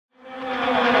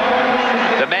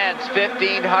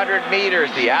1500 meters.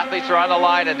 The athletes are on the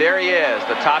line, and there he is,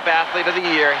 the top athlete of the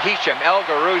year, Hicham El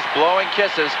Guerrouj, blowing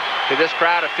kisses to this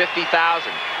crowd of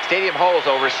 50,000. Stadium holds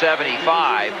over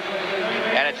 75,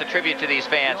 and it's a tribute to these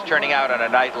fans turning out on a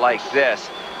night like this.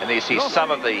 And you see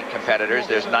some of the competitors.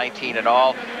 There's 19 in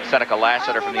all. Seneca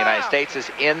Lassiter from the United States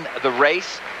is in the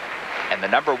race. And the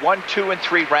number 1, 2, and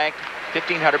 3 ranked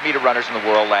 1500-meter runners in the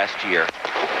world last year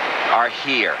are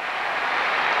here.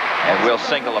 And we'll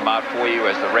single them out for you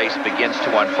as the race begins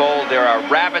to unfold. There are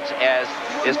rabbits, as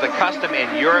is the custom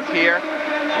in Europe here,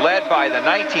 led by the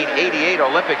 1988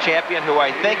 Olympic champion, who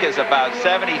I think is about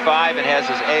 75 and has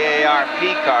his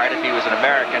AARP card if he was an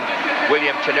American,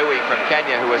 William Tanui from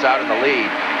Kenya, who was out in the lead.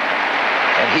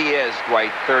 And he is quite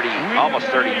almost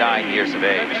 39 years of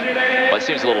age. Well, it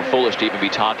seems a little foolish to even be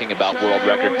talking about world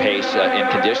record pace in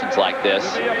conditions like this.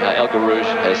 El Guerrouj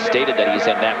has stated that he's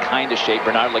in that kind of shape.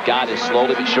 Bernard Lagat is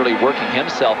slowly but surely working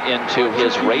himself into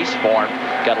his race form.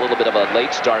 Got a little bit of a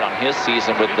late start on his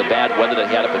season with the bad weather that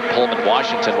he had up in Pullman,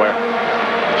 Washington, where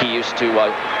he used to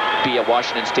be a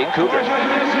Washington State Cougar.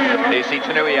 They see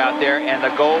Tanui out there, and the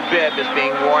gold bib is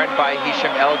being worn by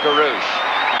Hicham El Guerrouj.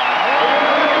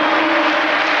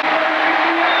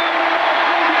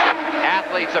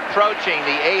 Athletes approaching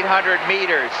the 800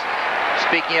 meters.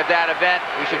 Speaking of that event,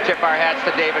 we should tip our hats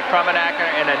to David Krummenacher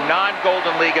in a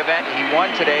non-Golden League event. He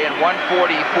won today in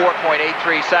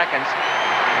 1:44.83 seconds.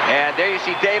 And there you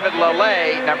see David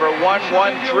Lele, number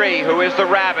 113, who is the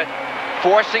rabbit,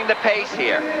 forcing the pace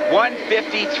here.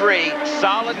 1:53,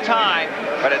 solid time,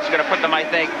 but it's going to put them, I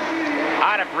think,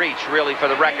 out of reach, really, for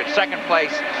the record. Second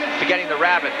place to getting the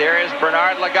rabbit. There is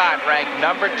Bernard Lagat, ranked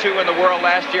number 2 in the world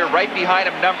last year. Right behind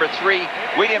him, number 3,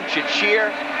 William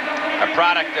Chirchir, a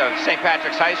product of St.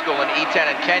 Patrick's High School in Eton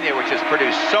in Kenya, which has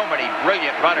produced so many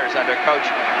brilliant runners under Coach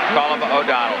Colin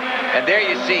O'Donnell. And there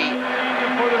you see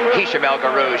Hicham El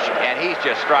Guerrouj, and he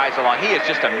just strides along. He is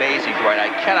just amazing, Dwight. I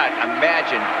cannot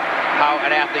imagine how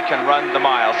an athlete can run the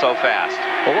mile so fast.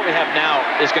 Well, what we have now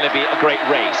is going to be a great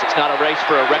race. It's not a race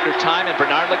for a record time, and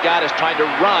Bernard Lagat is trying to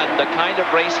run the kind of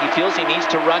race he feels he needs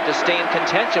to run to stay in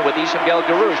contention with Hicham El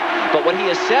Guerrouj. But what he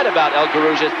has said about El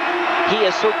Guerrouj is he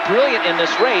is so brilliant in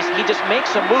this race, he just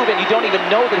makes a move and you don't even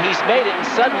know that he's made it, and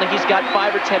suddenly he's got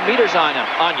 5 or 10 meters on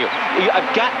you.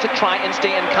 I've got to try and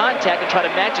stay in contact and try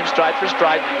to match him stride for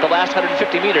stride the last 150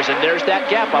 meters, and there's that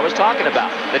gap I was talking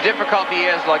about. The difficulty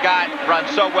is Lagat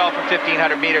runs so well from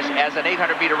 1500 meters. As an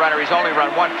 800-meter runner, he's only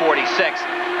run 1:46,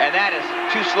 and that is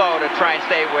too slow to try and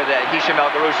stay with Hicham El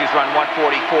Guerrouj, who's run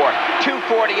 1:44.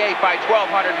 2:48 by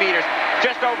 1200 meters.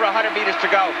 Just over 100 meters to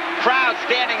go. Crowd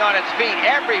standing on its feet.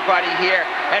 Everybody here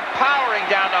and powering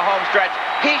down the home stretch.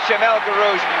 Hicham El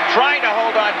Guerrouj trying to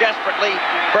hold on desperately.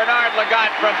 Bernard Lagat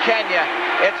from Kenya.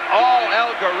 It's all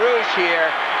El Guerrouj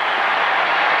here.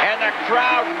 And the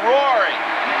crowd roaring.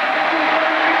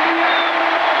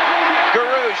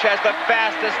 Guerrouj has the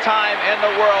fastest time in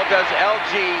the world, does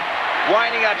LG.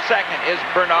 Winding up second is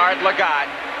Bernard Lagat.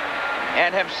 And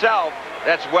himself,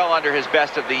 that's well under his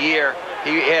best of the year.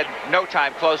 He had no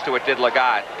time close to it, did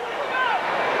Lagat.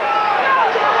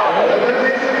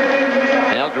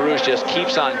 And El Guerrouj just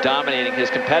keeps on dominating his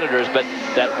competitors, but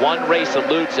that one race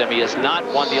eludes him. He has not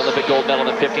won the Olympic gold medal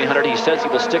in the 1500. He says he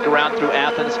will stick around through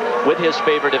Athens with his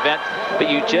favorite event, but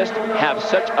you just have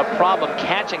such a problem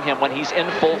catching him when he's in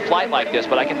full flight like this.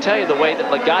 But I can tell you the way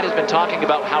that Lagat has been talking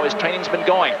about how his training's been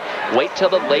going. Wait till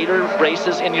the later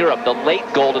races in Europe, the late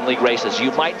Golden League races.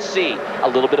 You might see a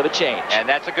little bit of a change. And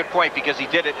that's a good point, because he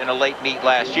did it in a late meet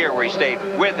last year where he stayed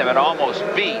with him and almost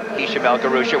beat Hicham El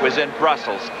Guerrouj. It was in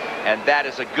Brussels, and that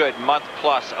is a good month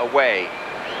plus away.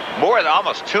 More than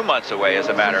almost 2 months away, as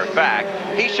a matter of fact.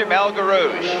 Hicham El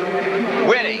Guerrouj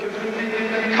winning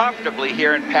comfortably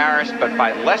here in Paris, but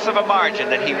by less of a margin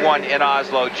than he won in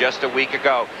Oslo just a week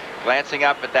ago. Glancing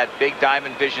up at that big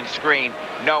Diamond Vision screen,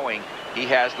 knowing he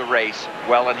has the race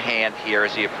well in hand here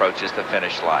as he approaches the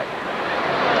finish line.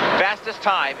 Fastest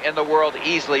time in the world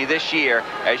easily this year,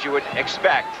 as you would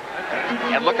expect.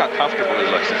 And look how comfortable he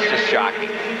looks. It's just shocking.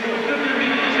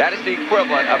 That is the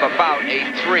equivalent of about a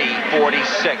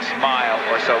 3:46 mile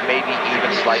or so, maybe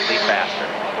even slightly faster.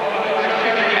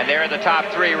 And there are the top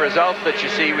 3 results that you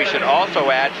see. We should also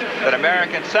add that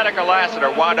American Seneca Lassiter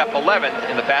wound up 11th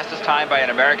in the fastest time by an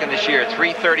American this year,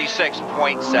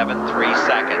 3:36.73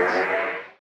 seconds.